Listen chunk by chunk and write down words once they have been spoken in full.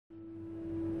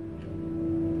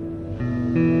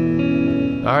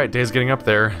Alright, day's getting up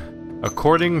there.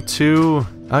 According to...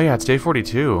 Oh yeah, it's day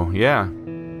 42, yeah.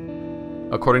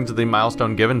 According to the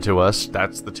milestone given to us,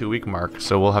 that's the 2-week mark,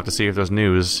 so we'll have to see if there's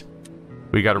news.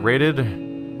 We got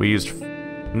raided, we used...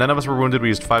 None of us were wounded, we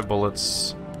used 5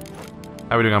 bullets.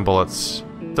 How are we doing on bullets?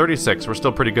 36, we're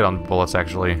still pretty good on bullets,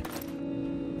 actually.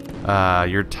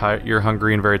 You're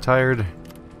hungry and very tired.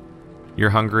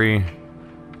 You're hungry.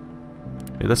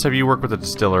 Let's have you work with the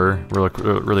distiller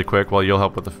really quick while you'll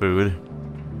help with the food.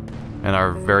 And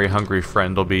our very hungry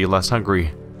friend will be less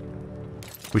hungry.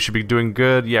 We should be doing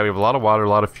good. Yeah, we have a lot of water, a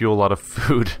lot of fuel, a lot of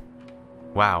food.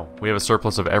 Wow, we have a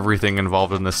surplus of everything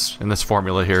involved in this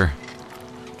formula here.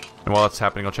 And while that's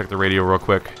happening, I'll check the radio real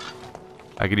quick.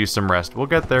 I could use some rest. We'll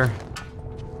get there.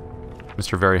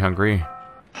 Mr. Very Hungry.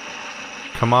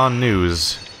 Come on,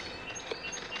 news.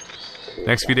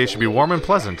 Next few days should be warm and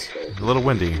pleasant. A little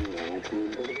windy.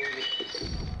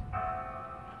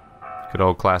 Good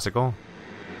old classical.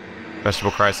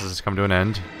 Vegetable crisis has come to an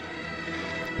end.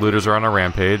 Looters are on a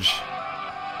rampage.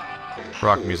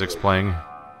 Rock music's playing.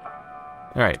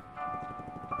 Alright.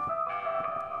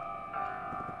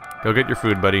 Go get your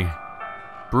food, buddy.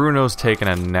 Bruno's taking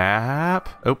a nap.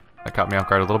 Oh, that caught me off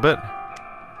guard a little bit.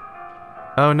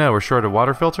 Oh no, we're short a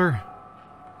water filter?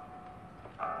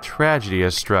 Tragedy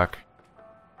has struck.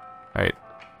 Alright.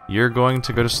 You're going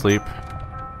to go to sleep.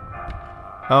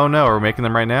 Oh no, we're making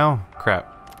them right now? Crap.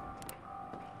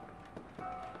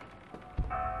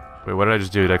 Wait, what did I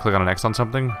just do? Did I click on an X on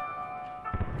something?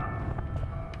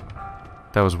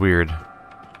 That was weird.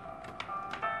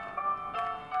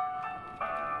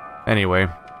 Anyway,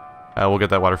 we'll get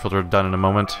that water filter done in a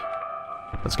moment.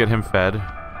 Let's get him fed.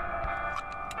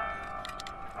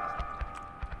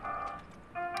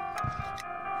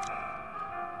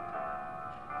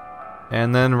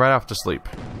 And then right off to sleep.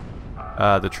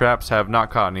 The traps have not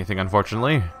caught anything,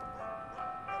 unfortunately.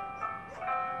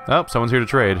 Oh, someone's here to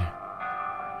trade.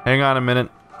 Hang on a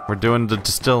minute. We're doing the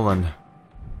distilling.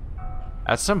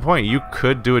 At some point, you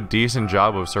could do a decent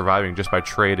job of surviving just by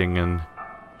trading and...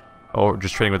 Or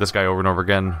just trading with this guy over and over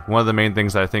again. One of the main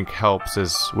things that I think helps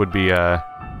would be,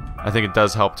 I think it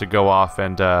does help to go off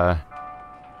and,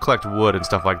 collect wood and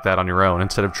stuff like that on your own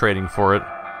instead of trading for it.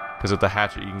 Because with the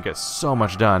hatchet, you can get so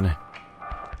much done.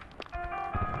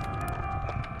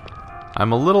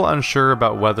 I'm a little unsure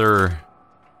about whether...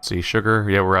 Let's see, sugar?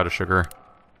 Yeah, we're out of sugar.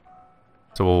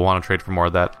 So we'll want to trade for more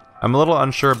of that. I'm a little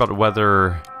unsure about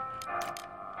whether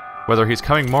he's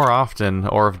coming more often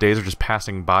or if days are just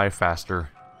passing by faster.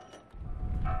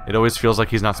 It always feels like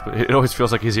he's not. It always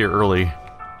feels like he's here early.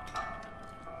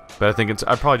 But I think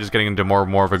I'm probably just getting into more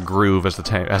and more of a groove as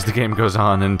the game goes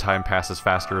on and time passes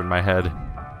faster in my head.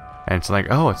 And it's like,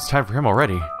 oh, it's time for him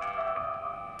already.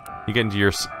 You get into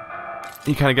your,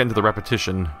 you kind of get into the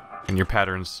repetition in your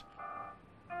patterns.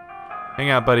 Hang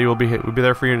out, buddy. We'll be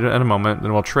there for you in a moment.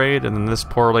 Then we'll trade, and then this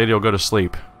poor lady will go to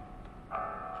sleep.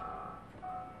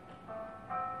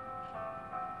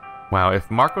 Wow,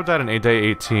 if Marco died on day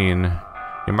 18,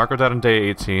 yeah, Marco died on day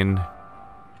 18.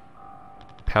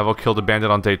 Pavel killed a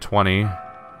bandit on day 20.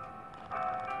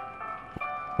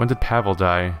 When did Pavel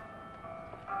die?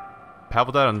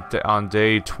 Pavel died on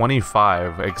day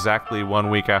 25, exactly 1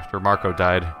 week after Marco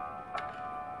died.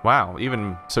 Wow,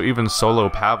 even solo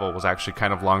Pavel was actually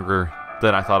kind of longer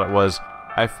than I thought it was.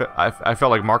 I felt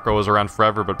like Marco was around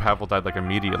forever, but Pavel died like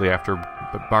immediately after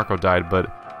Marco died.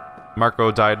 But Marco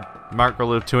lived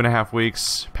 2.5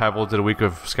 weeks. Pavel did a week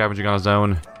of scavenging on his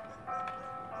own.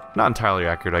 Not entirely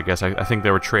accurate, I guess. I think they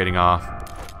were trading off.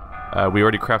 We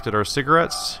already crafted our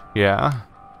cigarettes. Yeah.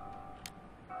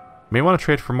 May want to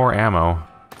trade for more ammo.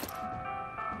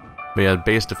 But yeah,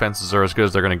 base defenses are as good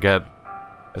as they're going to get.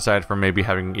 Aside from maybe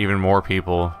having even more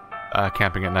people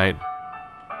camping at night.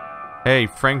 Hey,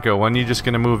 Franco, when are you just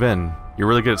going to move in? You're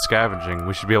really good at scavenging.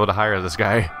 We should be able to hire this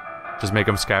guy. Just make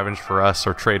him scavenge for us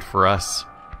or trade for us.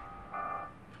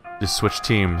 Just switch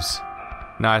teams.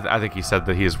 No, I think he said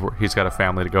that he's got a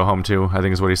family to go home to, I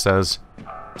think is what he says.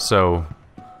 So,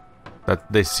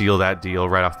 that they seal that deal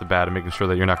right off the bat and making sure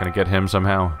that you're not going to get him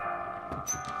somehow.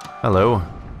 Hello.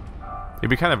 It'd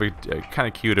be kind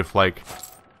of cute if, like,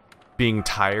 being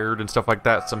tired and stuff like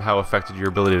that somehow affected your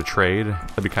ability to trade.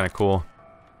 That'd be kind of cool.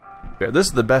 Yeah, this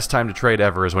is the best time to trade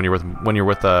ever, is when you're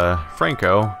with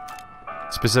Franco,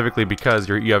 specifically because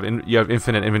you have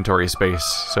infinite inventory space.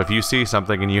 So if you see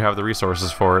something and you have the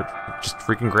resources for it, just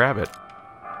freaking grab it.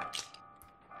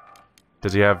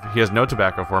 Does he has no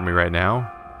tobacco for me right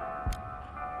now.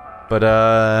 But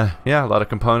yeah, a lot of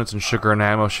components and sugar and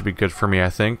ammo should be good for me, I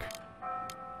think.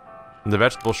 And the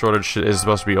vegetable shortage is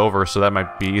supposed to be over, so that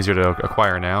might be easier to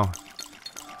acquire now.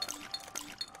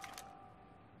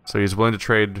 So he's willing to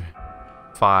trade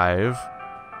 5.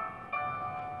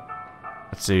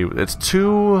 Let's see, it's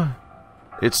two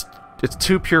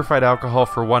purified alcohol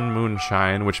for 1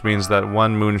 moonshine, which means that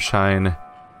 1 moonshine,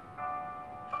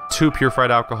 2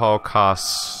 purified alcohol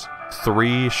costs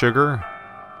 3 sugar.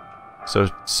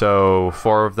 So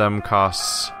 4 of them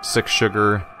costs 6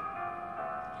 sugar.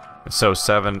 So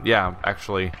 7, yeah,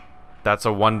 actually, that's a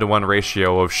 1-to-1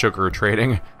 ratio of sugar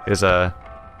trading. If I'm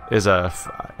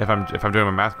doing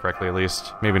my math correctly, at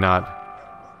least, maybe not.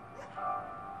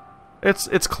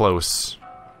 It's close.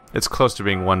 It's close to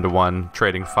being 1-to-1,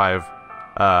 trading 5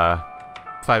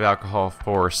 alcohol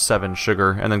for 7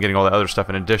 sugar, and then getting all the other stuff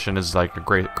in addition is like a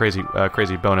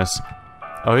crazy bonus.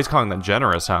 Oh, he's calling that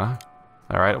generous, huh?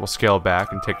 Alright, we'll scale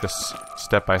back and take this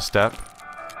step by step.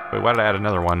 Wait, why did I add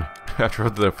another one? After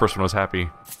the first one was happy.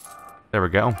 There we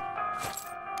go.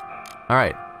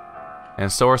 Alright.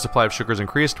 And so our supply of sugar is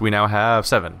increased. We now have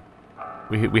 7.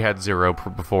 We had 0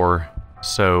 before,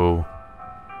 so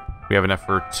we have enough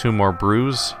for 2 more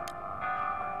brews.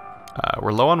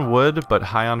 We're low on wood, but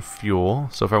high on fuel.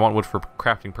 So if I want wood for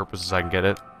crafting purposes, I can get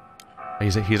it.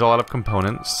 He's all out of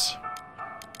components.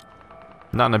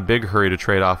 Not in a big hurry to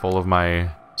trade off all of my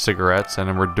cigarettes,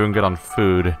 and we're doing good on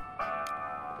food.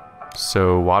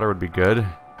 So water would be good.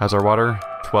 How's our water?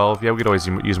 12. Yeah, we could always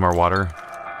use more water.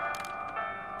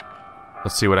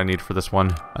 Let's see what I need for this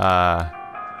one. Wow,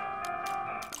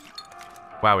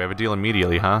 we have a deal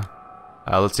immediately, huh?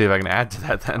 Let's see if I can add to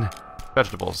that then.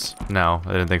 Vegetables. No,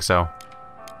 I didn't think so.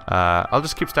 I'll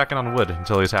just keep stacking on wood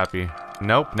until he's happy.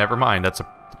 Nope, never mind. That's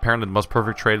apparently the most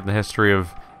perfect trade in the history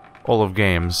of all of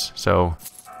games. So,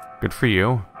 good for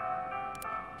you.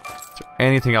 Is there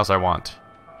anything else I want?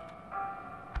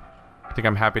 I think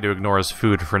I'm happy to ignore his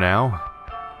food for now.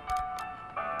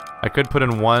 I could put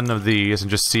in 1 of these and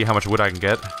just see how much wood I can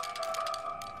get.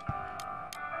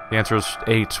 The answer is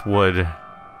 8 wood.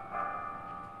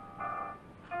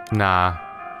 Nah.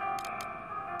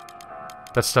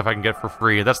 That's stuff I can get for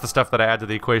free. That's the stuff that I add to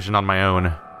the equation on my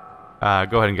own.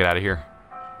 Go ahead and get out of here.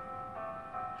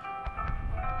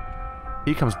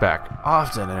 He comes back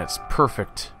often, and it's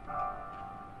perfect.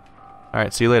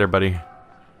 Alright, see you later, buddy.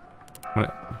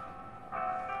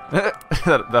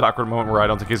 that awkward moment where I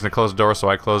don't think he's gonna close the door, so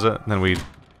I close it, and then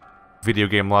video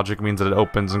game logic means that it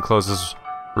opens and closes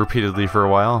repeatedly for a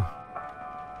while.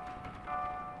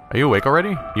 Are you awake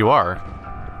already? You are.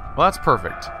 Well, that's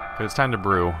perfect, because it's time to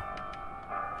brew.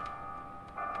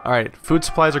 Alright, food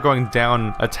supplies are going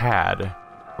down a tad.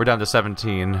 We're down to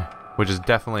 17, which is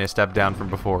definitely a step down from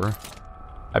before.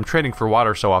 I'm trading for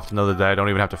water so often, though, that I don't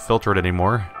even have to filter it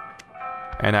anymore.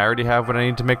 And I already have what I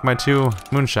need to make my 2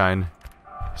 moonshine.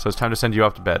 So it's time to send you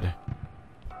off to bed.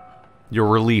 Your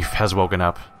relief has woken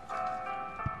up.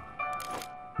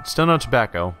 Still no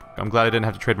tobacco. I'm glad I didn't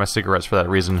have to trade my cigarettes for that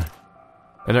reason.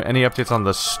 Are there any updates on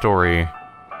the story?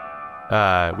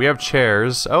 We have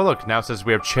chairs. Oh look, now it says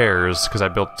we have chairs, because I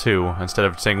built 2, instead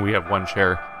of saying we have 1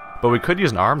 chair. But we could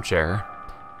use an armchair.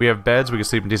 We have beds, we can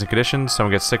sleep in decent conditions,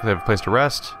 someone gets sick, they have a place to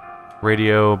rest.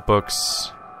 Radio,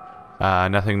 books,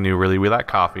 nothing new really. We lack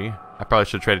coffee. I probably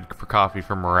should have traded for coffee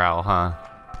for morale, huh?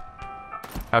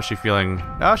 How's she feeling?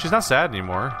 Oh, she's not sad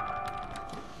anymore.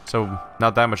 So,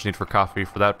 not that much need for coffee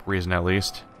for that reason at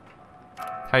least.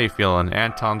 How you feeling?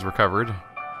 Anton's recovered.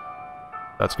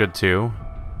 That's good too.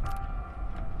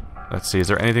 Let's see, is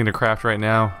there anything to craft right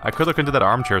now? I could look into that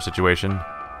armchair situation.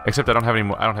 Except I don't have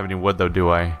any wood though,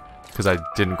 do I? Because I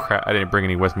didn't bring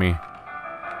any with me.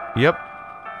 Yep.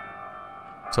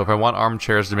 So if I want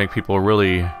armchairs to make people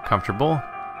really comfortable,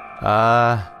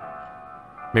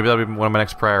 maybe that'll be one of my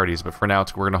next priorities, but for now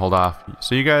we're gonna hold off.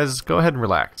 So you guys go ahead and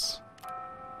relax.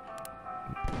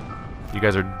 You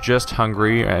guys are just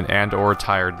hungry and or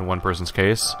tired in one person's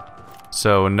case.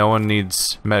 So no one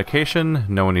needs medication,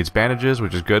 no one needs bandages,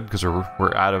 which is good because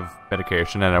we're out of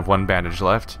medication and I have 1 bandage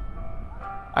left.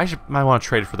 Might want to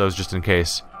trade for those just in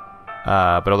case.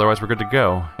 But otherwise we're good to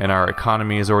go, and our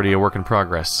economy is already a work in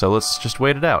progress, so let's just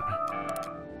wait it out.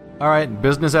 Alright,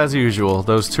 business as usual.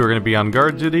 Those 2 are going to be on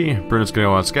guard duty, Bruno's going to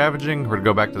go on scavenging, we're going to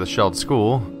go back to the shelled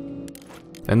school.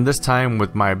 And this time,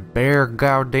 with my bare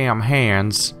goddamn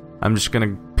hands, I'm just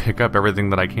going to pick up everything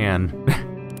that I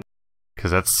can.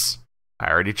 Because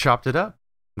I already chopped it up.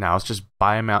 Now let's just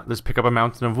pick up a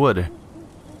mountain of wood.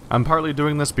 I'm partly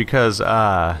doing this because,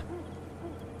 well,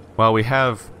 we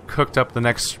have cooked up the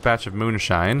next batch of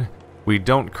moonshine. We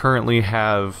don't currently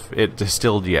have it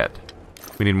distilled yet.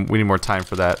 We need more time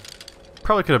for that.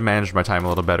 Probably could have managed my time a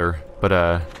little better,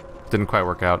 but didn't quite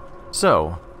work out.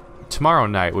 So, tomorrow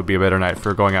night would be a better night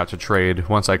for going out to trade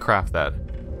once I craft that.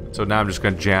 So now I'm just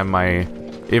gonna jam my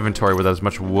inventory with as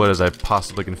much wood as I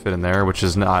possibly can fit in there, which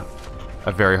is not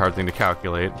a very hard thing to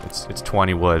calculate. It's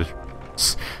 20 wood.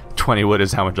 20 wood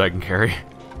is how much I can carry.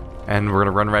 And we're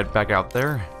gonna run right back out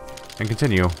there and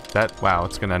continue. Wow,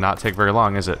 it's gonna not take very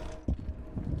long, is it?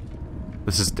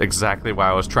 This is exactly why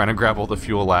I was trying to grab all the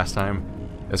fuel last time.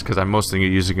 It's because I'm mostly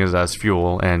using it as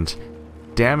fuel, and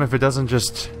damn if it doesn't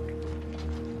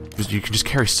you can just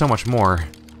carry so much more.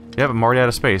 Yeah, but I'm already out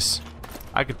of space.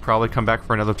 I could probably come back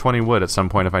for another 20 wood at some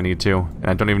point if I need to, and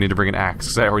I don't even need to bring an axe,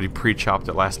 because I already pre-chopped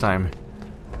it last time.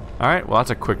 Alright, well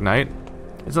that's a quick night.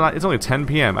 It's only 10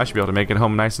 PM, I should be able to make it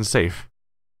home nice and safe.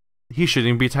 He shouldn't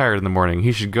even be tired in the morning.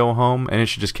 He should go home, and it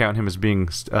should just count him as being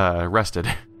rested.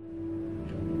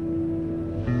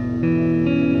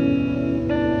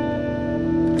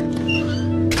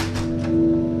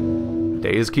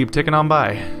 Days keep ticking on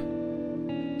by.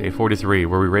 Day 43,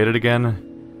 were we raided again?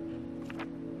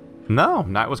 No,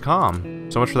 night was calm.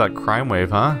 So much for that crime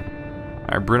wave, huh?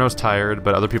 Alright, Bruno's tired,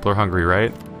 but other people are hungry,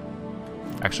 right?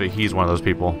 Actually, he's one of those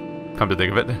people. Come to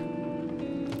think of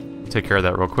it. Take care of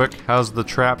that real quick. How's the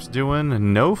traps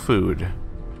doing? No food.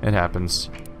 It happens.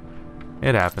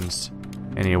 It happens.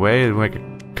 Anyway, we'll make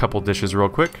a couple dishes real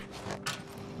quick.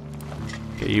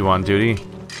 Get you on duty.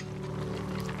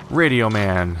 Radio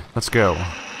man, let's go.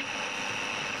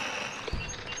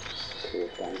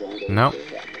 Nope.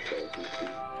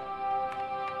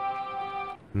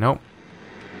 Nope.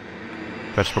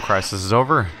 Vegetable crisis is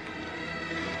over.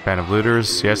 Band of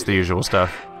looters, yes, the usual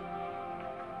stuff.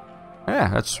 Yeah,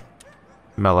 that's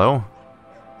mellow.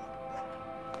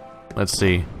 Let's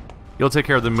see. You'll take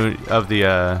care of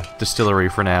the distillery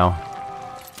for now.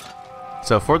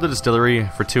 So for the distillery,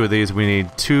 for 2 of these, we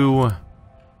need 2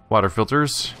 water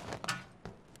filters.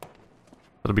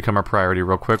 That'll become our priority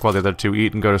real quick. While the other 2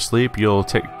 eat and go to sleep, you'll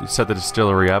set the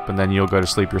distillery up, and then you'll go to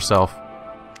sleep yourself.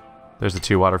 There's the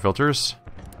 2 water filters.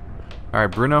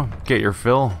 Alright, Bruno, get your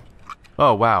fill.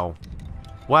 Oh, wow.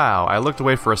 Wow, I looked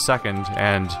away for a second,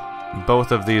 and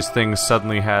both of these things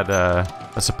suddenly had a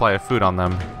supply of food on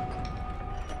them.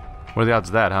 What are the odds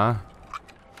of that, huh?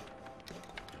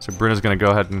 So Bruno's gonna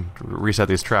go ahead and reset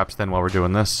these traps then while we're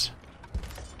doing this.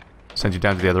 Send you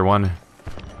down to the other one.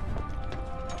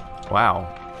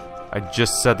 Wow. I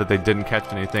just said that they didn't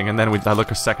catch anything, and then I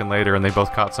look a second later and they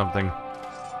both caught something.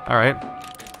 Alright.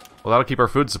 Well, that'll keep our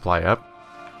food supply up.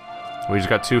 We just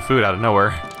got 2 food out of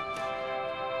nowhere.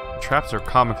 Traps are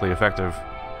comically effective.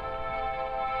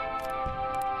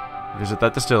 Visit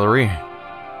that distillery.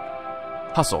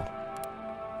 Hustle.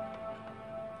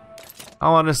 I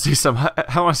want to see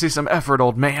some effort,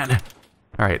 old man.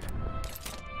 All right.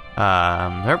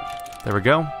 There we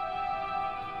go.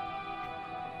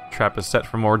 Trap is set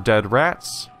for more dead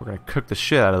rats. We're gonna cook the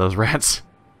shit out of those rats.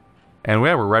 And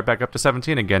yeah, we're right back up to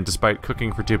 17 again, despite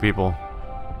cooking for 2 people.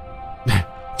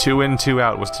 2 in, 2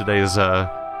 out was today's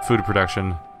food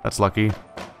production. That's lucky.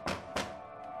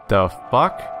 The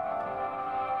fuck?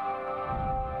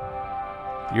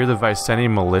 You're the Viceni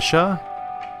militia?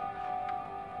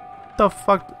 The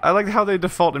fuck? I like how they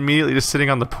default immediately to sitting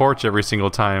on the porch every single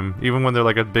time, even when they're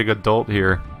like a big adult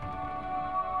here.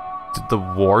 Did the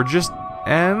war just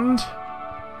end?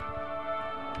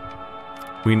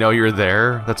 We know you're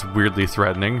there. That's weirdly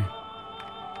threatening.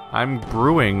 I'm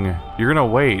brewing. You're gonna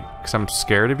wait, because I'm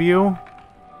scared of you?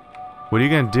 What are you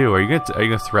gonna do? Are you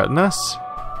gonna threaten us?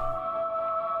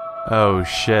 Oh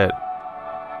shit.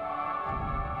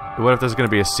 What if there's gonna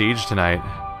be a siege tonight?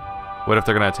 What if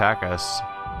they're gonna attack us?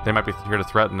 They might be here to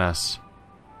threaten us.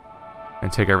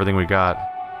 And take everything we got.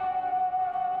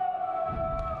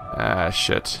 Ah,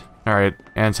 shit. Alright,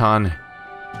 Anton.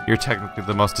 You're technically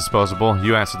the most disposable.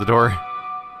 You answer the door.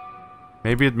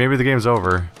 Maybe the game's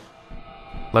over.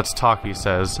 Let's talk, he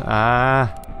says.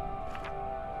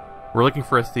 We're looking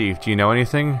for a thief. Do you know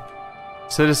anything?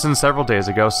 Citizens, several days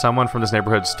ago, someone from this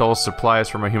neighborhood stole supplies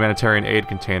from a humanitarian aid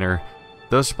container.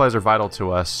 Those supplies are vital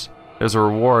to us. There's a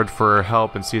reward for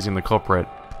help in seizing the culprit.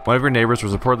 One of your neighbors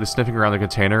was reportedly sniffing around the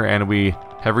container, and we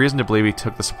have reason to believe he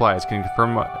took the supplies. Can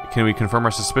we confirm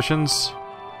our suspicions?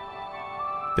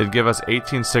 They'd give us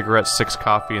 18 cigarettes, 6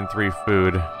 coffee, and 3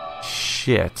 food.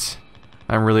 Shit.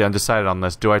 I'm really undecided on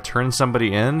this. Do I turn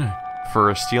somebody in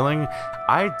for stealing?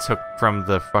 I took from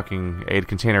the fucking aid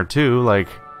container too, like...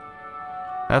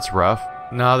 That's rough.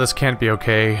 No, this can't be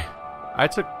okay. I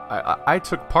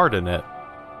took part in it.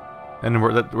 And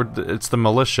it's the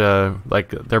militia, like,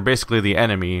 they're basically the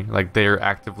enemy. Like, they're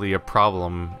actively a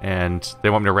problem, and they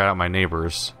want me to rat out my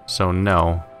neighbors. So,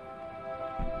 no.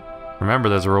 Remember,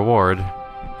 there's a reward.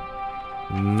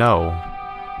 No.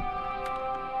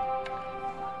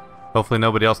 Hopefully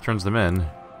nobody else turns them in.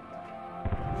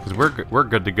 Because we're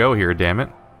good to go here, damn it.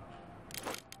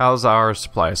 How's our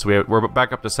supply? So we're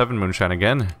back up to 7 moonshine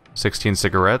again. 16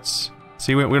 cigarettes.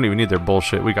 See, we don't even need their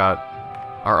bullshit. We got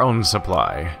our own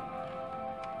supply.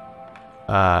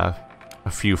 A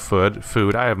few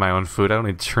food. I have my own food. I don't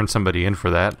need to turn somebody in for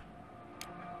that.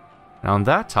 Now on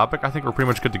that topic, I think we're pretty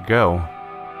much good to go.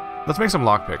 Let's make some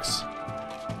lockpicks.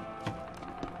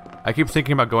 I keep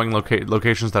thinking about going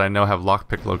locations that I know have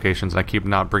lockpick locations, and I keep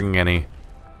not bringing any.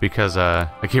 Because, I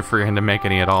keep forgetting to make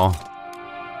any at all.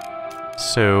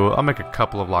 So, I'll make a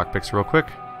couple of lockpicks real quick.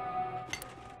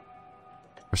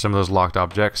 For some of those locked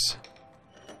objects.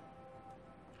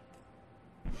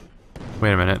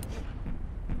 Wait a minute.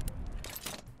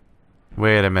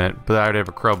 Wait a minute. But I already have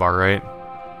a crowbar, right?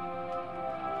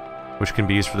 Which can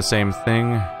be used for the same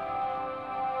thing.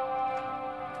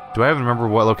 Do I even remember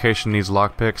what location needs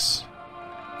lockpicks?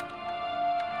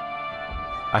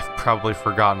 I've probably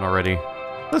forgotten already.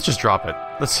 Let's just drop it.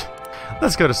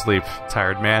 Let's go to sleep,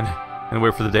 tired man, and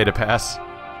wait for the day to pass.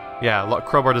 Yeah,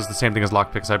 crowbar does the same thing as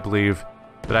lockpicks, I believe.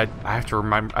 But I have to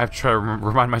try to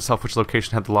remind myself which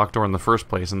location had the locked door in the first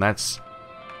place, and that's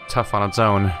tough on its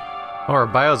own. Oh, our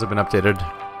bios have been updated.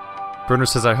 Bruno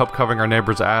says, I hope covering our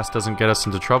neighbor's ass doesn't get us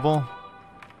into trouble.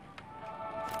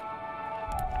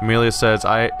 Amelia says,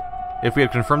 if we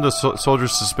had confirmed the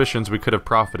soldiers' suspicions, we could have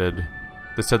profited.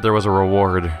 They said there was a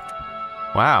reward.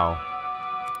 Wow.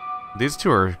 These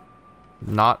two are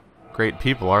not great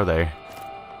people, are they?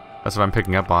 That's what I'm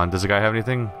picking up on. Does the guy have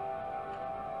anything?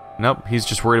 Nope, he's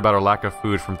just worried about our lack of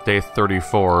food from day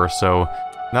 34, so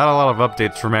not a lot of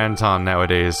updates from Anton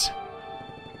nowadays.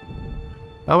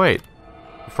 Oh wait,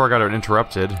 before I got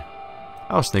interrupted,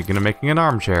 I was thinking of making an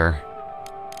armchair.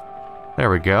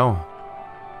 There we go.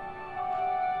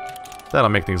 That'll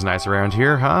make things nice around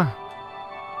here, huh?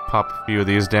 Pop a few of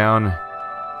these down.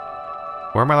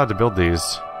 Where am I allowed to build these?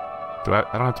 I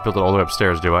don't have to build it all the way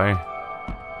upstairs, do I?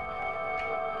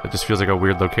 It just feels like a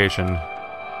weird location.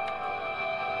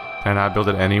 Can I not build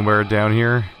it anywhere down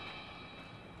here?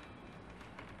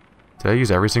 Did I use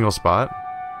every single spot?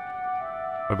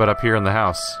 What about up here in the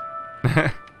house?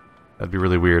 That'd be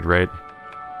really weird, right?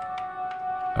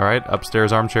 Alright,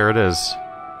 upstairs armchair it is.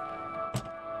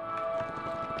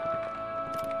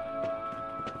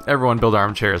 Everyone build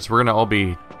armchairs. We're gonna all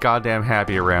be goddamn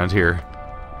happy around here.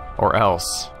 Or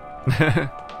else.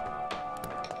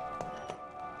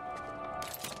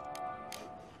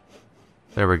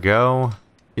 There we go.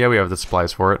 Yeah, we have the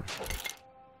supplies for it.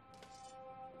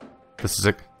 This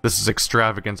is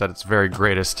extravagance at its very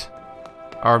greatest.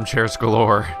 Armchairs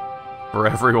galore for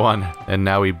everyone. And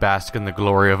now we bask in the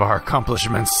glory of our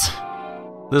accomplishments.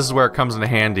 This is where it comes in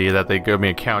handy that they give me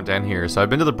a countdown here. So I've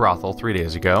been to the brothel 3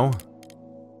 days ago.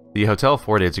 The hotel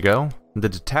 4 days ago. The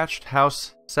detached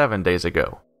house 7 days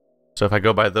ago. So if I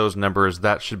go by those numbers,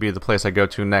 that should be the place I go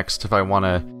to next if I want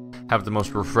to have the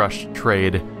most refreshed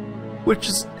trade. Which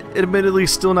is admittedly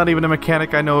still not even a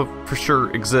mechanic I know for sure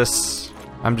exists.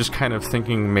 I'm just kind of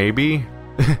thinking maybe.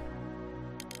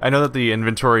 I know that the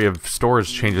inventory of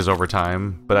stores changes over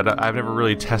time, but I've never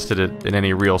really tested it in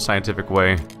any real scientific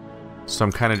way. So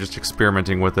I'm kind of just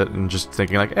experimenting with it and just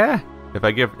thinking like,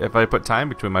 if I put time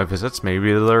between my visits,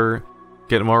 maybe they'll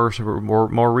get more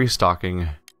restocking.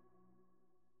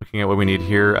 Looking at what we need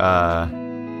here,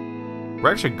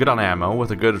 we're actually good on ammo with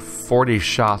a good 40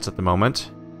 shots at the moment.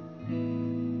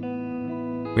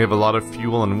 We have a lot of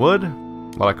fuel and wood,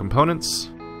 a lot of components.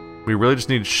 We really just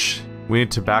need we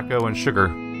need tobacco and sugar,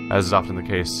 as is often the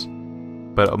case.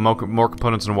 But more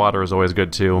components and water is always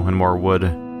good too, and more wood,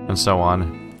 and so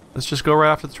on. Let's just go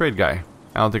right after the trade guy.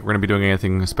 I don't think we're going to be doing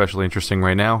anything especially interesting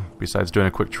right now, besides doing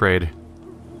a quick trade.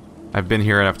 I've been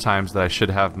here enough times that I should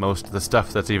have most of the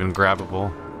stuff that's even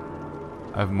grabbable.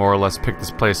 I've more or less picked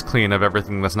this place clean of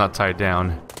everything that's not tied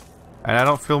down. And I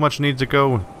don't feel much need to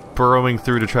go burrowing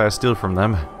through to try to steal from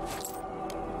them.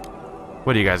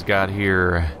 What do you guys got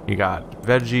here? You got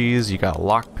veggies, you got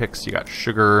lockpicks, you got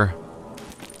sugar.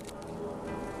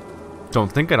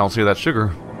 Don't think I don't see that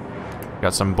sugar.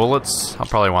 Got some bullets. I'll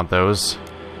probably want those.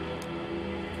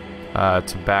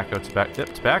 Tobacco.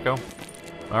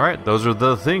 Alright, those are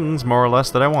the things, more or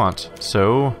less, that I want.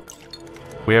 So,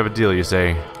 we have a deal, you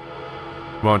say.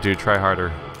 Won't do, try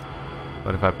harder.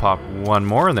 But if I pop one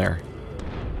more in there,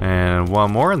 and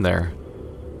one more in there,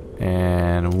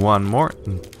 and one more...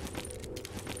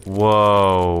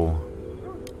 Whoa.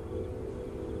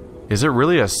 Is it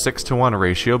really a 6-to-1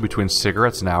 ratio between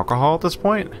cigarettes and alcohol at this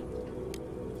point?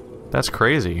 That's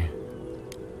crazy.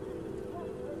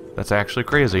 That's actually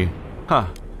crazy. Huh.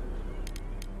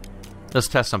 Let's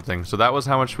test something. So that was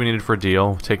how much we needed for a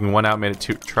deal. Taking one out made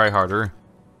it try harder.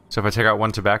 So if I take out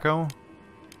one tobacco...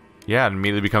 Yeah, it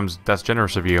immediately becomes... That's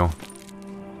generous of you.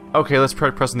 Okay, let's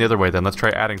try pressing the other way then. Let's try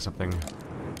adding something.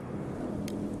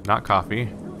 not coffee.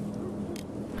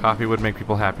 Coffee would make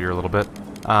people happier a little bit.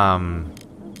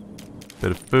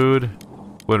 Bit of food.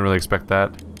 Wouldn't really expect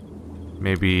that.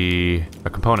 Maybe a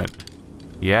component.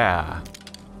 Yeah.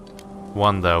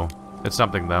 One, though. It's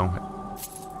something, though.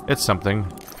 It's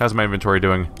something. How's my inventory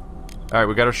doing? Alright,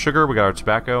 we got our sugar, we got our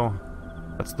tobacco.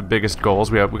 That's the biggest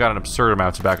goals. We got an absurd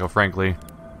amount of tobacco, frankly.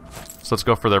 So let's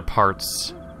go for their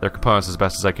parts, their components as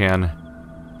best as I can.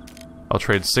 I'll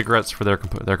trade cigarettes for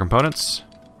their components.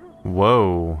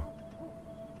 Whoa.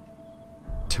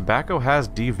 Tobacco has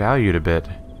devalued a bit.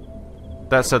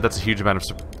 That said, that's a huge amount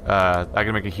of... I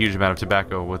can make a huge amount of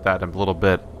tobacco with that in a little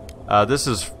bit. This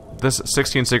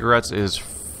 16 cigarettes is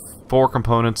 4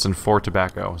 components and 4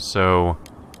 tobacco. So,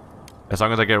 as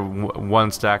long as I get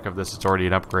one stack of this, it's already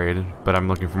an upgrade. But I'm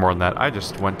looking for more than that. I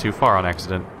just went too far on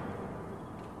accident.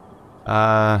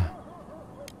 Let's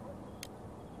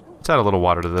add a little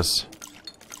water to this.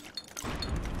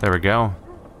 There we go.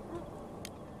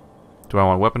 Do I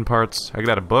want weapon parts? I could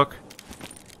add a book.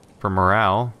 For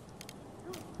morale.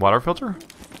 Water filter?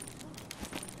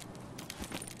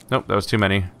 Nope, that was too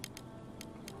many.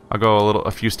 I'll go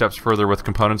a few steps further with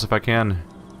components if I can.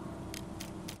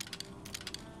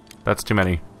 That's too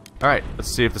many. Alright, let's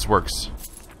see if this works.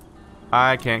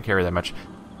 I can't carry that much.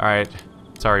 Alright,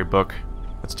 sorry book.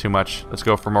 That's too much. Let's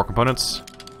go for more components.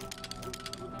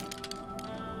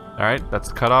 Alright, that's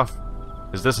the cutoff.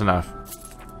 Is this enough?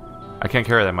 I can't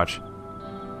carry that much.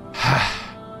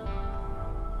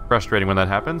 Frustrating when that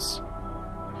happens.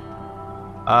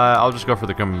 I'll just go for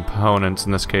the components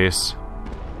in this case.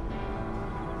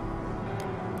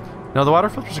 No, the water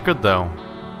filters are good though.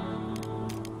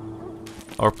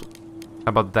 Or how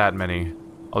about that many?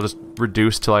 I'll just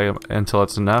reduce until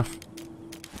it's enough.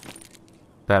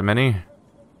 That many.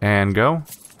 And go.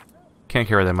 Can't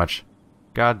carry that much.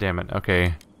 God damn it.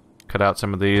 Okay. Cut out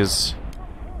some of these.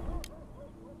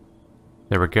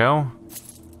 There we go.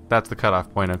 That's the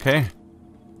cutoff point, okay?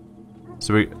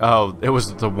 So it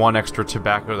was the one extra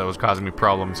tobacco that was causing me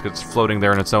problems, because it's floating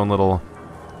there in its own little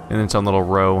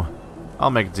row.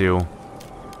 I'll make do.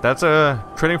 That's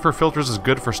trading for filters is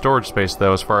good for storage space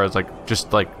though, as far as just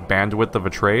bandwidth of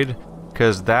a trade,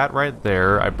 because that right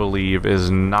there, I believe, is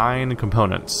 9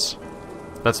 components.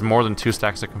 That's more than 2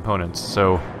 stacks of components.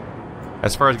 So,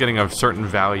 as far as getting a certain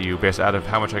value based out of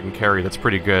how much I can carry, that's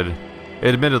pretty good.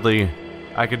 Admittedly,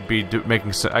 I could be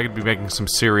making some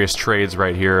serious trades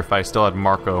right here if I still had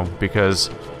Marco, because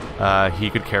he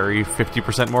could carry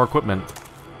 50% more equipment.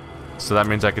 So that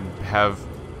means I could have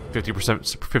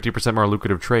 50% more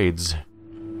lucrative trades.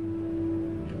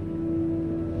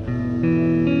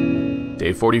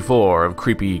 Day 44 of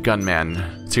Creepy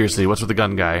Gunman. Seriously, what's with the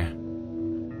gun guy?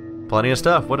 Plenty of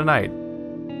stuff, what a night.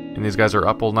 And these guys are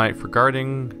up all night for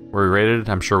guarding. Were we raided?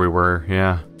 I'm sure we were,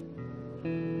 yeah.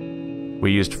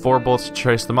 We used 4 bullets to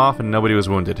chase them off and nobody was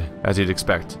wounded, as you'd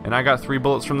expect. And I got 3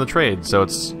 bullets from the trade, so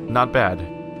it's not bad.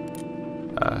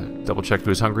 Double check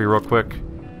who's hungry real quick.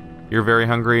 You're very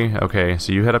hungry? Okay,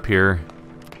 so you head up here.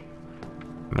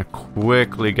 I'm gonna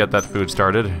quickly get that food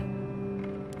started.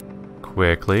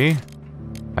 Quickly.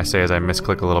 I say as I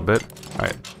misclick a little bit.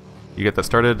 Alright. You get that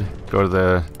started.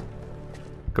 Go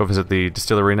visit the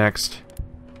distillery next.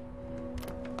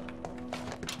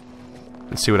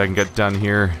 Let's see what I can get done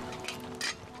here.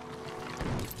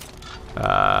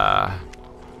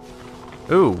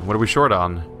 Ooh, what are we short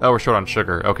on? Oh, we're short on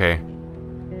sugar. Okay.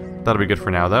 That'll be good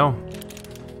for now, though.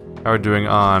 How are we doing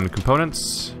on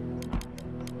components?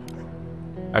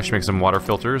 I should make some water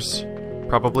filters,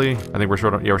 probably. I think we're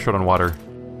short on, yeah, we're short on water.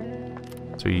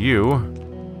 So you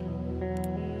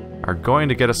are going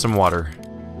to get us some water.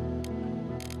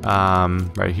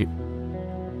 Right here.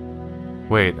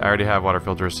 Wait, I already have water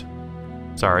filters.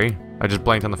 Sorry. I just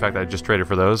blanked on the fact that I just traded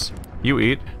for those. You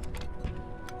eat.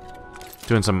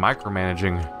 Doing some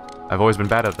micromanaging. I've always been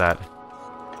bad at that.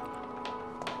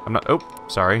 I'm not... Oh,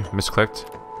 sorry.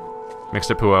 Misclicked.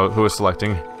 Mixed up who was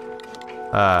selecting.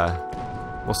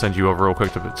 We'll send you over real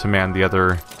quick to man the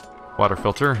other water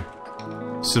filter.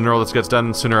 Sooner all this gets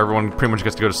done, sooner everyone pretty much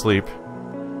gets to go to sleep.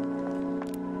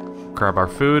 Grab our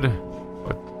food.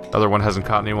 The other one hasn't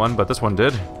caught anyone, but this one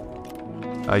did.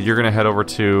 You're gonna head over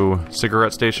to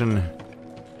cigarette station.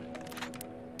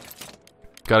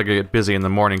 Gotta get busy in the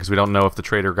morning because we don't know if the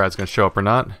trader guy's gonna show up or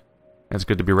not. And it's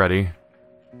good to be ready.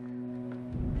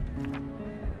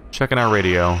 Checking our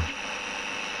radio.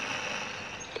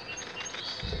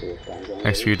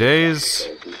 Next few days.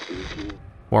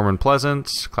 Warm and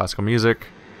pleasant. Classical music.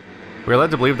 We are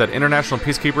led to believe that international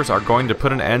peacekeepers are going to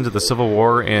put an end to the civil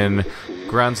war in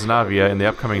Grand Zanavia in the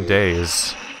upcoming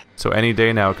days. So any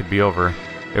day now it could be over.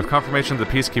 We have confirmation that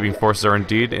the peacekeeping forces are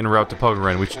indeed en route to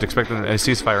Pogren. We should expect a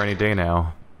ceasefire any day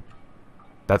now.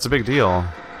 That's a big deal.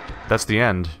 That's the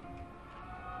end.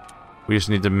 We just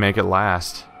need to make it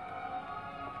last.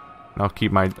 I'll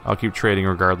keep trading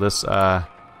regardless. I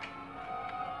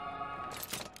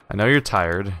know you're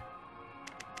tired.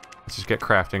 Let's just get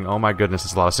crafting. Oh my goodness,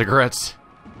 it's a lot of cigarettes.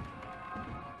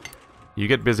 You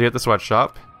get busy at the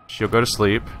sweatshop. She'll go to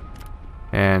sleep.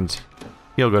 And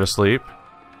he'll go to sleep.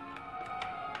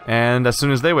 And as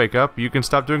soon as they wake up, you can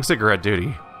stop doing cigarette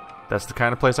duty. That's the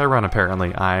kind of place I run,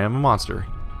 apparently. I am a monster.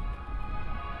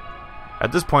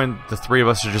 At this point, the three of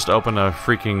us should just open a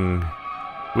freaking...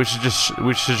 We should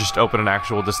just open an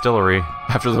actual distillery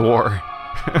after the war.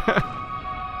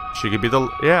 She could be the...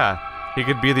 Yeah. He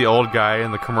could be the old guy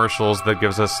in the commercials that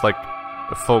gives us, like,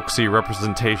 a folksy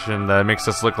representation that makes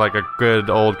us look like a good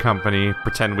old company.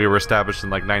 Pretend we were established in,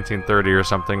 like, 1930 or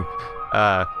something.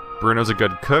 Bruno's a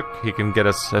good cook. He can get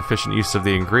us efficient use of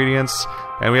the ingredients.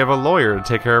 And we have a lawyer to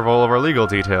take care of all of our legal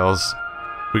details.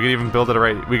 We could even build it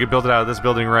right... We could build it out of this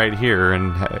building right here,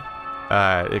 and...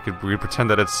 we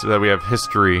pretend that we have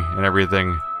history and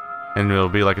everything, and it'll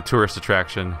be like a tourist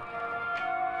attraction.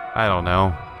 I don't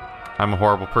know. I'm a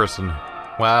horrible person.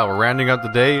 Wow, we're rounding out the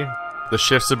day. The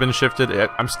shifts have been shifted.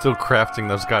 I'm still crafting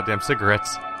those goddamn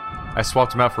cigarettes. I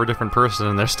swapped them out for a different person,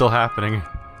 and they're still happening.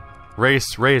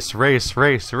 Race, race, race,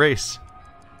 race, race.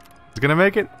 He's gonna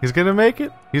make it. He's gonna make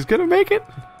it. He's gonna make it.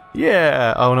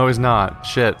 Yeah. Oh no, he's not.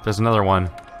 Shit. There's another one.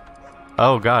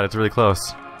 Oh god, it's really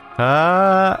close.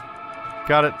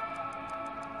 Got it.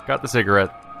 Got the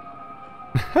cigarette.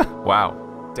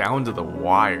 Wow. Down to the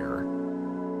wire.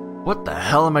 What the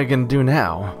hell am I gonna do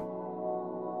now?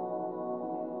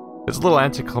 It's a little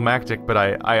anticlimactic, but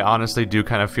I honestly do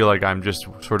kind of feel like I'm just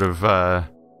sort of, I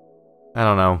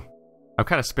don't know. I'm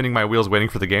kind of spinning my wheels waiting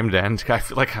for the game to end. I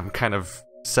feel like I'm kind of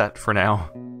set for now.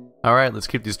 Alright, let's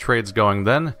keep these trades going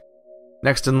then.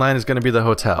 Next in line is gonna be the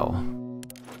hotel.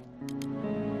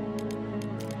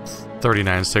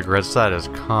 39 cigarettes, that is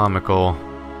comical.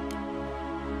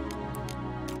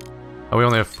 Oh, we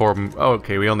only have 4. Oh,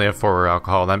 okay, we only have 4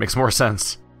 alcohol. That makes more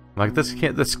sense. I'm like, I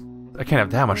can't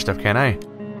have that much stuff, can I?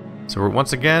 So we're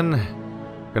once again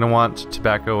gonna want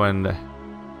tobacco and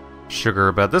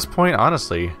sugar, but at this point,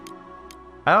 honestly,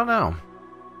 I don't know.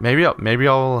 Maybe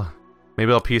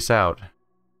I'll peace out.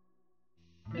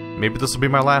 Maybe this will be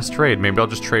my last trade. Maybe I'll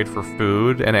just trade for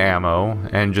food and ammo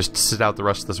and just sit out the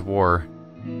rest of this war.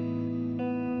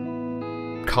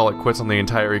 Call it quits on the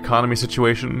entire economy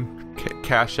situation,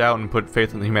 cash out and put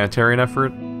faith in the humanitarian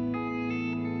effort.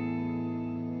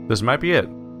 This might be it.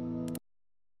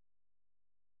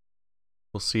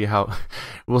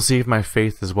 We'll see if my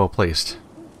faith is well placed.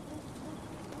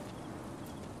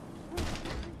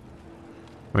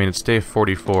 I mean, it's day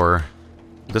 44.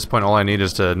 At this point, all I need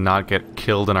is to not get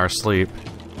killed in our sleep.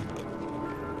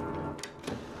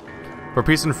 For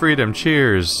peace and freedom,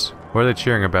 cheers! What are they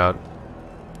cheering about?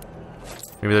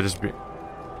 Maybe they're just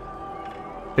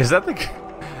Is that the...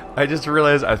 I just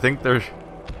realized, I think they're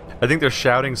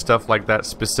shouting stuff like that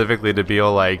specifically to be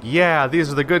all like, yeah,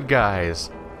 these are the good guys.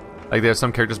 Like, there's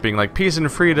some characters being like, peace and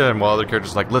freedom, while other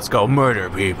characters are like, let's go murder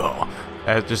people.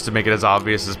 Just to make it as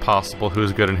obvious as possible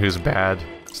who's good and who's bad,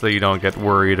 so that you don't get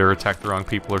worried or attack the wrong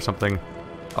people or something.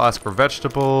 I'll ask for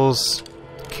vegetables,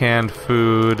 canned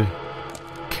food,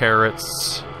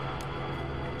 carrots,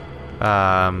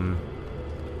 raw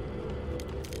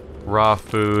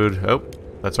food. Oh,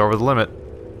 that's over the limit.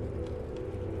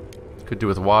 Could do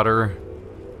with water.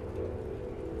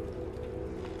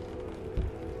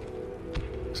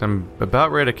 So I'm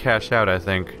about ready to cash out, I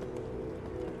think.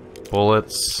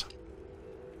 Bullets.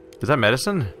 Is that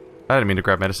medicine? I didn't mean to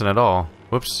grab medicine at all.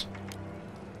 Whoops.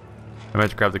 I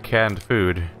meant to grab the canned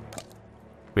food.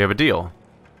 We have a deal.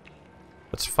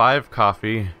 That's 5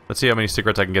 coffee. Let's see how many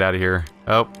cigarettes I can get out of here.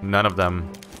 Oh, none of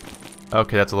them.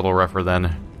 Okay, that's a little rougher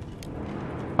then.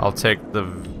 I'll take the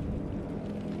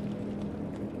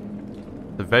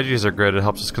veggies are good. It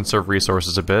helps us conserve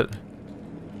resources a bit.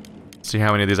 See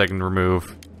how many of these I can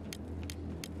remove.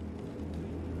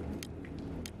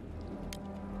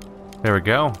 There we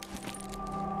go.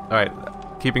 Alright,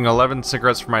 keeping 11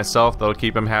 cigarettes for myself. That'll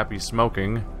keep him happy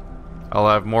smoking. I'll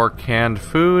have more canned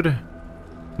food.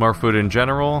 More food in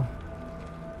general.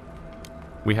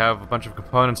 We have a bunch of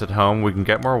components at home. We can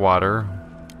get more water.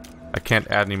 I can't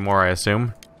add any more, I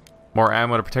assume. More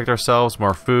ammo to protect ourselves.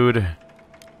 More food.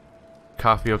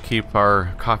 Coffee will keep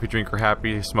our coffee drinker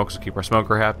happy. Smokes will keep our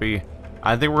smoker happy.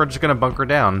 I think we're just gonna bunker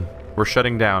down. We're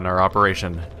shutting down our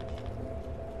operation.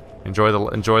 Enjoy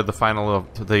the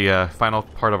final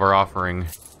part of our offering.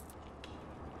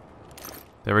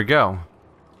 There we go.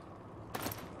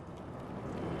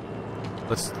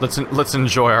 Let's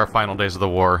enjoy our final days of the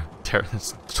war.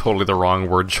 That's totally the wrong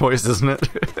word choice, isn't it?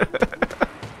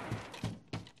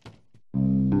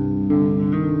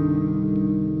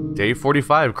 Day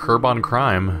 45, curb on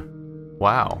crime.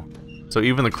 Wow. So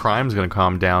even the crime's gonna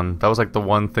calm down. That was like the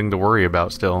one thing to worry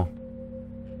about still.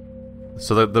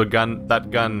 So that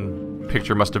gun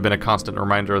picture must have been a constant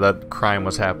reminder that crime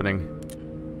was happening.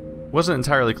 Wasn't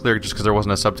entirely clear just because there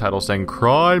wasn't a subtitle saying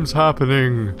crime's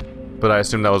happening. But I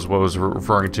assume that was what it was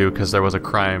referring to because there was a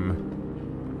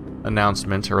crime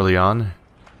announcement early on.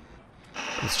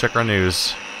 Let's check our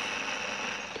news.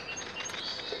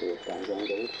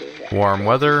 Warm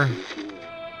weather.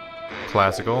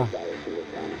 Classical.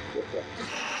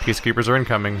 Peacekeepers are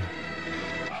incoming.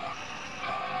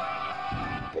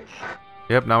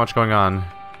 Yep, not much going on.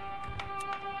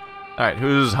 Alright,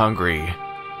 who's hungry?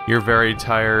 You're very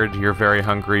tired, you're very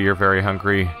hungry, you're very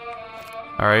hungry.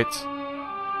 Alright.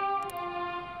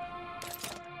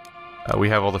 We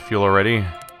have all the fuel already.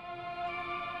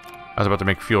 I was about to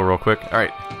make fuel real quick.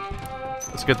 Alright.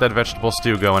 Let's get that vegetable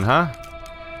stew going, huh?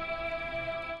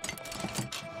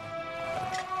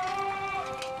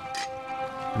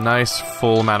 Nice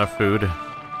full amount of food.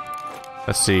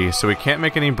 Let's see, so we can't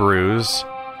make any brews,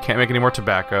 can't make any more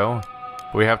tobacco.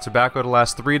 We have tobacco to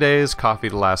last 3 days, coffee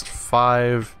to last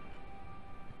 5.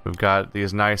 We've got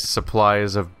these nice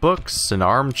supplies of books and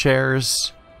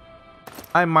armchairs.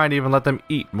 I might even let them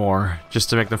eat more, just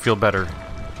to make them feel better.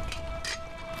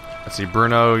 Let's see,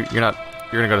 Bruno, you're gonna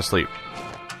go to sleep.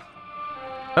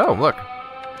 Oh, look.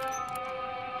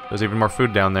 There's even more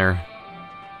food down there.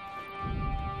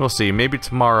 We'll see. Maybe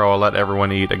tomorrow I'll let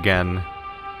everyone eat again,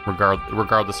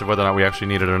 regardless of whether or not we actually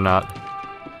need it or not.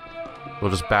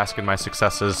 We'll just bask in my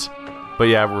successes. But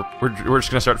yeah, we're just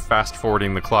gonna start fast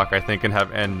forwarding the clock, I think, and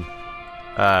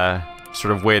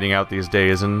sort of waiting out these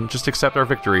days and just accept our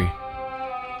victory.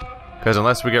 Because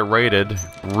unless we get raided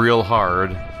real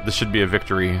hard, this should be a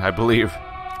victory, I believe.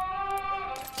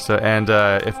 So, and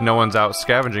if no one's out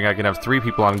scavenging, I can have 3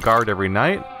 people on guard every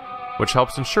night, which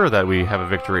helps ensure that we have a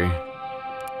victory.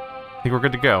 I think we're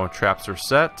good to go. Traps are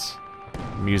set.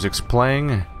 Music's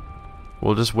playing.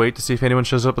 We'll just wait to see if anyone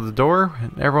shows up at the door,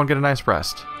 and everyone get a nice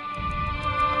rest.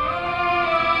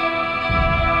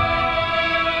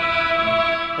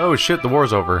 Oh shit, the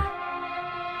war's over.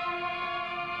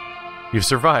 You've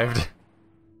survived.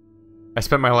 I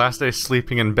spent my last day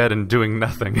sleeping in bed and doing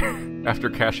nothing after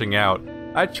cashing out.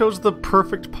 I chose the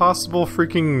perfect possible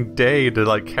freaking day to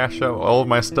like cash out all of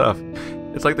my stuff.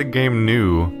 It's like the game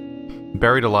knew.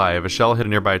 Buried alive, a shell hit a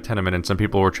nearby tenement and some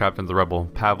people were trapped in the rubble.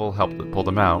 Pavel helped pull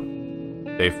them out.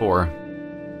 Day 4.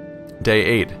 Day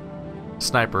 8.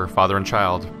 Sniper, father and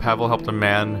child. Pavel helped a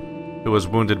man who was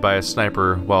wounded by a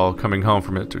sniper while coming home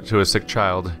from it to a sick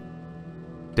child.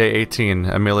 Day 18.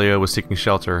 Amelia was seeking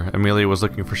shelter. Amelia was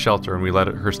looking for shelter and we let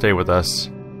her stay with us.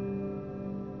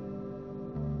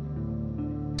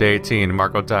 Day 18.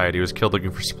 Marco died. He was killed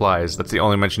looking for supplies. That's the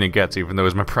only mention he gets, even though he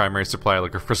was my primary supply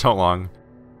looker for so long.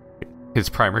 His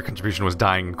primary contribution was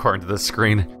dying, according to this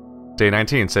screen. Day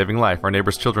 19, saving life. Our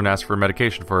neighbor's children asked for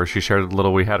medication for her. She shared the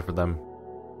little we had for them.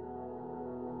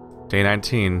 Day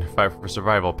 19, fight for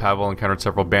survival. Pavel encountered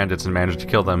several bandits and managed to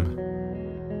kill them.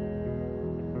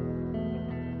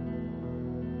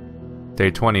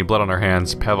 Day 20, blood on our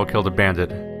hands. Pavel killed a bandit.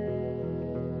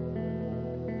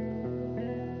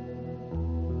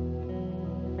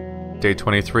 Day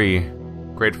 23,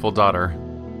 grateful daughter.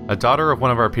 A daughter of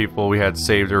one of our people we had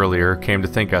saved earlier came to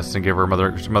thank us and give her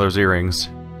mother's earrings.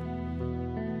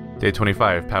 Day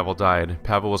 25, Pavel died.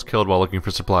 Pavel was killed while looking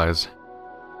for supplies.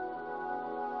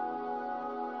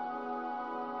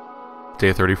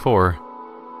 Day 34,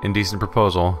 indecent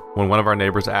proposal. When one of our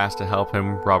neighbors asked to help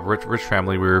him rob a rich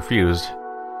family, we refused.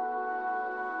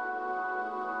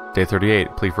 Day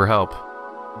 38, plea for help.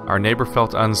 Our neighbor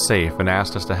felt unsafe and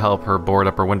asked us to help her board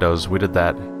up her windows. We did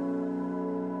that.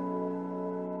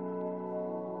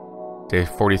 Day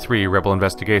 43, rebel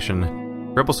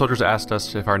investigation. Rebel soldiers asked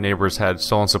us if our neighbors had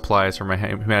stolen supplies from a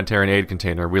humanitarian aid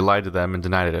container. We lied to them and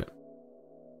denied it.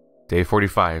 Day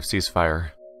 45,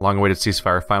 ceasefire. Long-awaited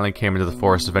ceasefire finally came into the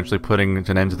forest, eventually putting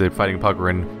an end to the fighting in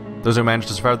Pulgarin. Those who managed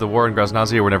to survive the war in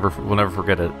Groznazi will never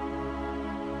forget it.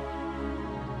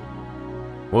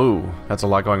 Whoa, that's a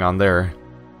lot going on there.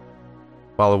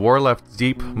 While the war left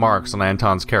deep marks on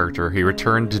Anton's character, he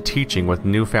returned to teaching with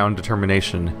newfound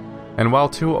determination. And while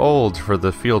too old for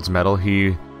the Fields Medal,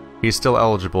 he's still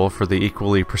eligible for the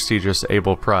equally prestigious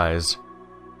Abel Prize.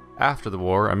 After the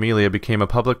war, Amelia became a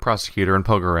public prosecutor in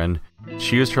Pulgarin.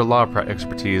 She used her law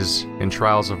expertise in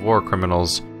trials of war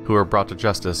criminals who were brought to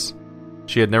justice.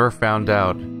 She had never found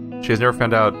out She has never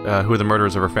found out who the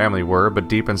murderers of her family were, but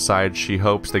deep inside she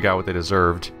hopes they got what they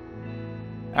deserved.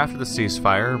 After the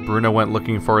ceasefire, Bruno went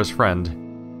looking for his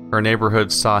friend. Her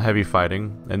neighborhood saw heavy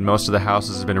fighting, and most of the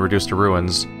houses have been reduced to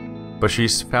ruins, but she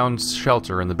found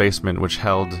shelter in the basement, which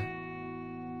held...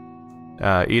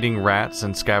 eating rats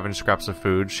and scavenged scraps of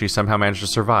food, she somehow managed to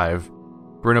survive.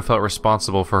 Bruno felt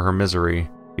responsible for her misery.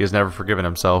 He has never forgiven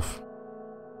himself.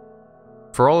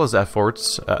 For all his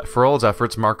efforts,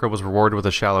 Marco was rewarded with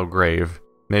a shallow grave.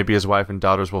 Maybe his wife and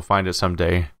daughters will find it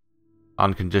someday,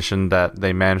 on condition that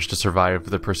they manage to survive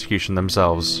the persecution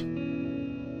themselves.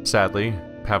 Sadly,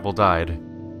 Pavel died.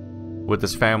 Will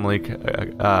his family come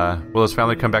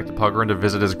back to Pogren to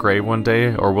visit his grave one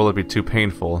day, or will it be too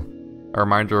painful? A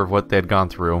reminder of what they had gone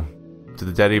through. Do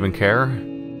the dead even care?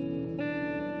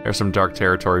 There's some dark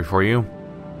territory for you.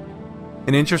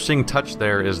 An interesting touch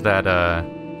there is that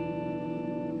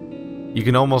you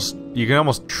can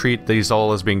almost treat these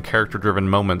all as being character-driven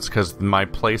moments, because my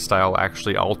playstyle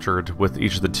actually altered with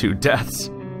each of the 2 deaths.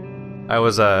 I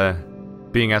was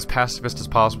being as pacifist as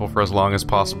possible for as long as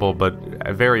possible, but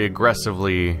very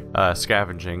aggressively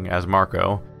scavenging as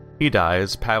Marco. He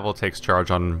dies. Pavel takes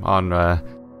charge on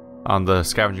the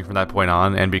scavenging from that point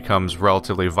on, and becomes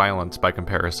relatively violent by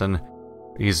comparison.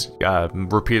 He's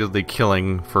repeatedly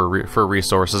killing for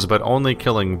resources, but only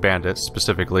killing bandits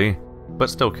specifically, but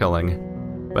still killing.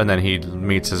 And then he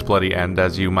meets his bloody end,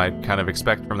 as you might kind of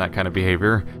expect from that kind of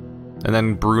behavior. And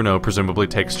then Bruno presumably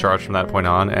takes charge from that point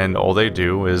on, and all they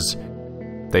do is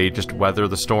they just weather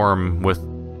the storm with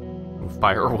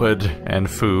firewood and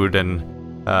food and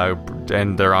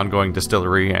their ongoing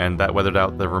distillery, and that weathered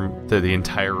out the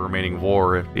entire remaining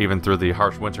war, even through the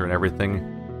harsh winter and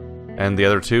everything. And the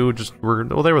other 2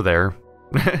 they were there.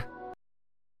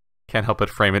 Can't help but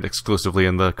frame it exclusively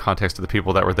in the context of the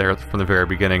people that were there from the very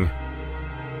beginning.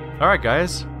 Alright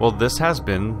guys, well this has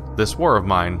been this war of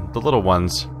mine, the little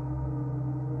ones.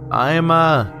 I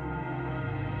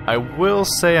will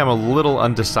say I'm a little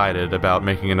undecided about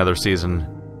making another season.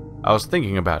 I was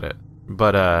thinking about it,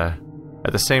 but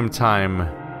at the same time,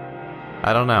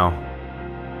 I don't know.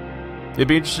 It'd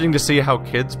be interesting to see how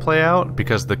kids play out,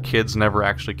 because the kids never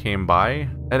actually came by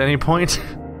at any point.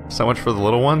 So much for the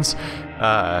little ones.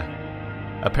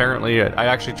 Apparently, I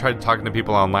actually tried talking to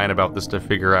people online about this to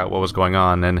figure out what was going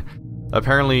on, and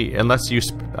apparently, unless you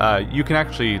can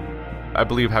actually, I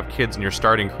believe, have kids in your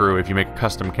starting crew if you make a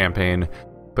custom campaign.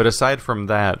 But aside from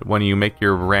that, when you make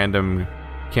your random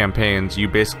campaigns, you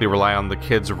basically rely on the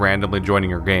kids randomly joining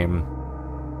your game.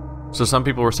 So some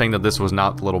people were saying that this was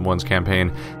not the Little Ones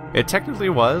campaign. It technically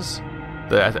was.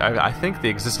 I think the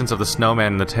existence of the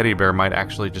snowman and the teddy bear might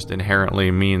actually just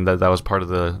inherently mean that that was part of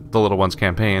the Little Ones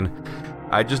campaign.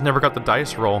 I just never got the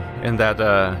dice roll, in that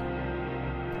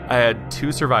I had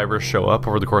 2 survivors show up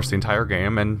over the course of the entire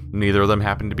game, and neither of them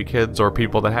happened to be kids or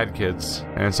people that had kids,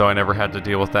 and so I never had to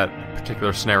deal with that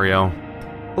particular scenario.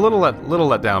 A little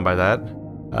let down by that,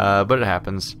 but it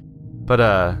happens. But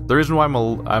the reason why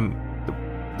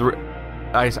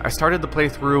I started the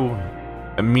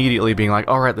playthrough immediately being like,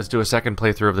 alright, let's do a second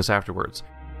playthrough of this afterwards.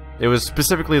 It was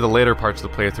specifically the later parts of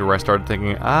the playthrough where I started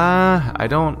thinking, I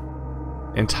don't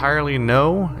entirely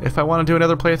know if I want to do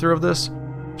another playthrough of this,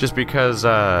 just because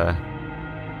it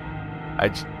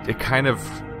kind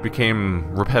of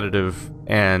became repetitive,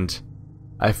 and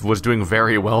I was doing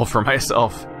very well for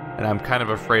myself, and I'm kind of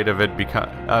afraid of it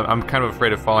I'm kind of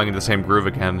afraid of falling into the same groove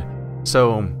again.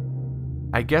 So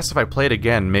I guess if I played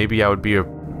again, maybe I'd be a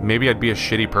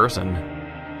shitty person.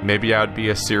 Maybe I would be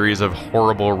a series of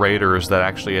horrible raiders that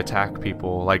actually attack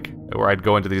people, like, or I'd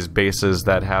go into these bases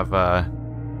that have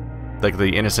like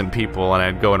the innocent people, and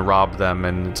I'd go and rob them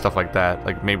and stuff like that.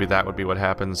 Like, maybe that would be what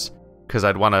happens, because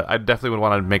I definitely would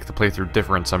want to make the playthrough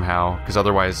different somehow, because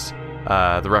otherwise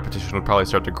the repetition would probably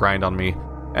start to grind on me.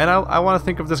 And I want to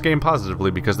think of this game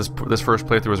positively, because this first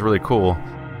playthrough was really cool,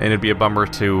 and it'd be a bummer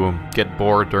to get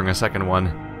bored during a second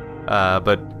one.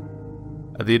 But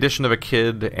the addition of a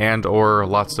kid and or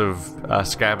lots of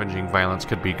scavenging violence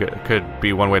could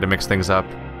be one way to mix things up.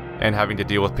 And having to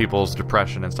deal with people's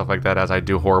depression and stuff like that as I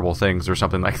do horrible things or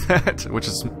something like that, which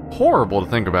is horrible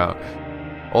to think about.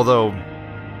 Although,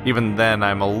 even then,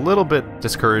 I'm a little bit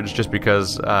discouraged just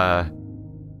because,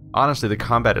 honestly, the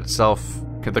combat itself,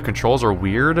 the controls are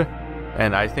weird,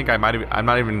 and I think I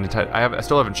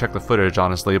still haven't checked the footage,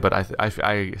 honestly, but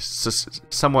I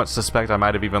somewhat suspect I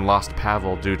might have even lost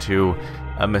Pavel due to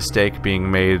a mistake being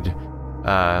made.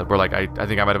 Where, like, I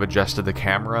think I might have adjusted the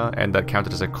camera, and that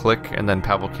counted as a click, and then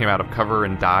Pavel came out of cover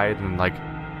and died, and, like,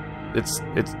 it's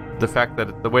the fact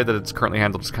that the way that it's currently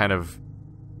handled is kind of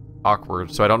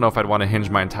awkward, so I don't know if I'd want to hinge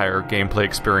my entire gameplay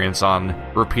experience on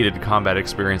repeated combat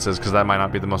experiences, because that might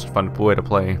not be the most fun way to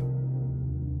play.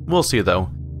 We'll see, though.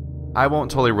 I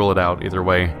won't totally rule it out either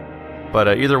way.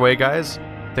 But either way, guys,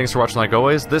 thanks for watching like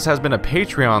always. This has been a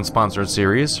Patreon-sponsored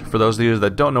series. For those of you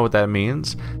that don't know what that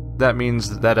means that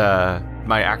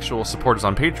my actual supporters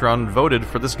on Patreon voted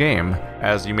for this game,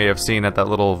 as you may have seen at that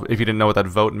little, if you didn't know what that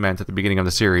vote meant at the beginning of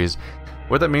the series.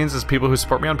 What that means is people who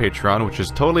support me on Patreon, which is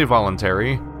totally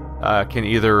voluntary, can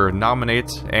either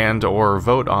nominate and or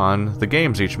vote on the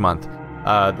games each month.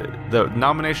 The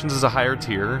nominations is a higher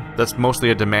tier. That's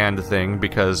mostly a demand thing,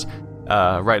 because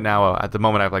right now, at the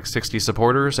moment, I have like 60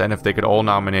 supporters, and if they could all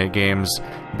nominate games,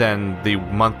 then the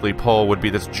monthly poll would be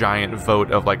this giant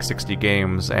vote of like 60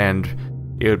 games, and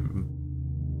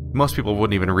most people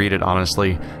wouldn't even read it,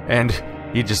 honestly, and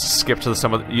you just skip to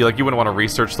you wouldn't want to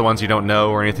research the ones you don't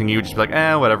know or anything. You would just be like,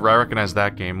 whatever, I recognize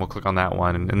that game, we'll click on that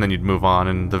one, and then you'd move on,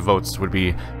 and the votes would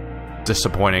be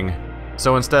disappointing.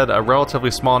 So instead, a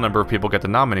relatively small number of people get to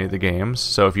nominate the games,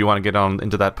 so if you want to get on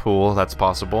into that pool, that's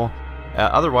possible.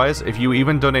 Otherwise, if you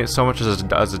even donate so much as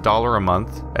 $1 a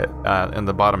month in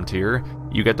the bottom tier,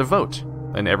 you get to vote.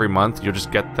 And every month, you'll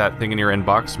just get that thing in your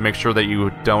inbox. Make sure that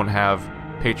you don't have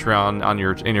Patreon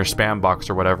in your spam box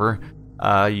or whatever.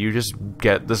 You just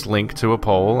get this link to a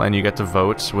poll, and you get to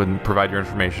vote, provide your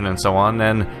information and so on,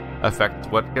 and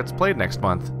affect what gets played next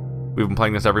month. We've been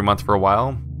playing this every month for a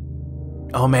while.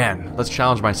 Oh man, let's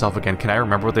challenge myself again. Can I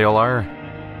remember what they all are?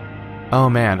 Oh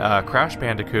man, Crash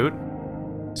Bandicoot,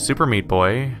 Super Meat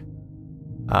Boy,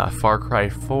 Far Cry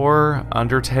 4,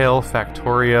 Undertale,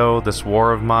 Factorio, This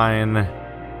War of Mine,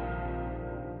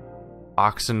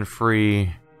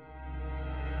 Oxenfree.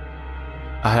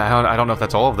 I don't know if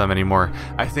that's all of them anymore.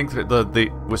 I think that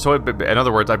in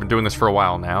other words, I've been doing this for a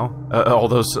while now. All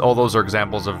those are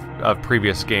examples of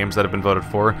previous games that have been voted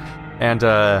for, and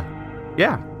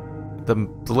yeah. The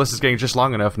list is getting just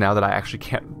long enough now that I actually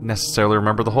can't necessarily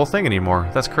remember the whole thing anymore.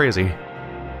 That's crazy.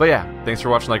 But yeah, thanks for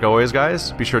watching like always,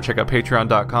 guys. Be sure to check out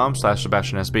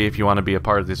patreon.com/SebastianSB if you want to be a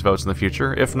part of these votes in the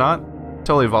future. If not,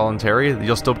 totally voluntary.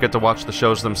 You'll still get to watch the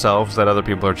shows themselves that other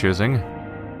people are choosing.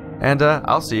 And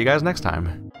I'll see you guys next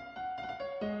time.